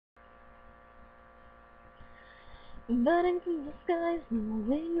Burning through the skies, the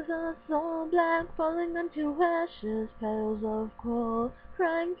wings are so black, falling onto ashes, petals of coal,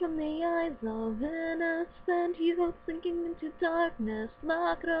 crying from the eyes of innocent youth, sinking into darkness.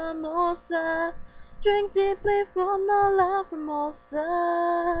 Lacramosa, drink deeply from the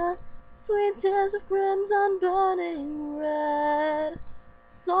Lacramosa, sweet tears of crimson burning red,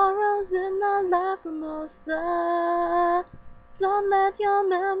 sorrows in the Lacramosa. Don't let your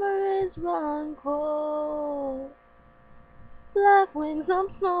memories run cold. Black wings of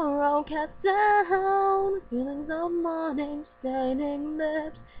sorrow cast down, feelings of mourning staining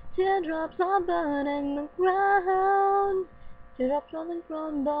lips, teardrops are burning the ground, teardrops rolling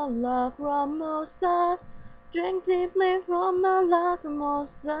from the Lacramosa, drink deeply from the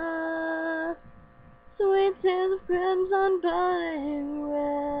Lacramosa, sweet tears of crimson burning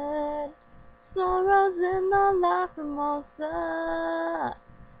red, sorrows in the Lacramosa.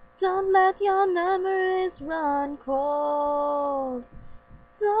 Don't let your memories run cold.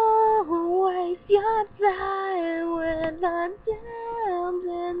 Don't waste your time with the damned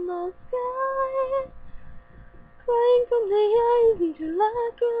in the sky. Crying from the eyes into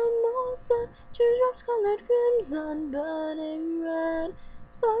lacrimosa, teardrops colored crimson, burning red.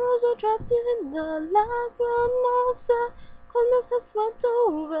 Sorrows are trapped in the lacrimosa. Coldness has swept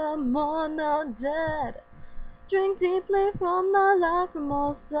over, mourn the dead. Drink deeply from the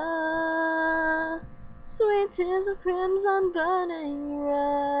Lacramosa, sweet tears of crimson burning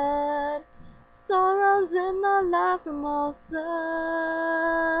red, sorrows in the Lacramosa.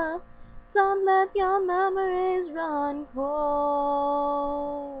 Don't let your memories run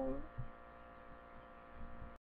cold.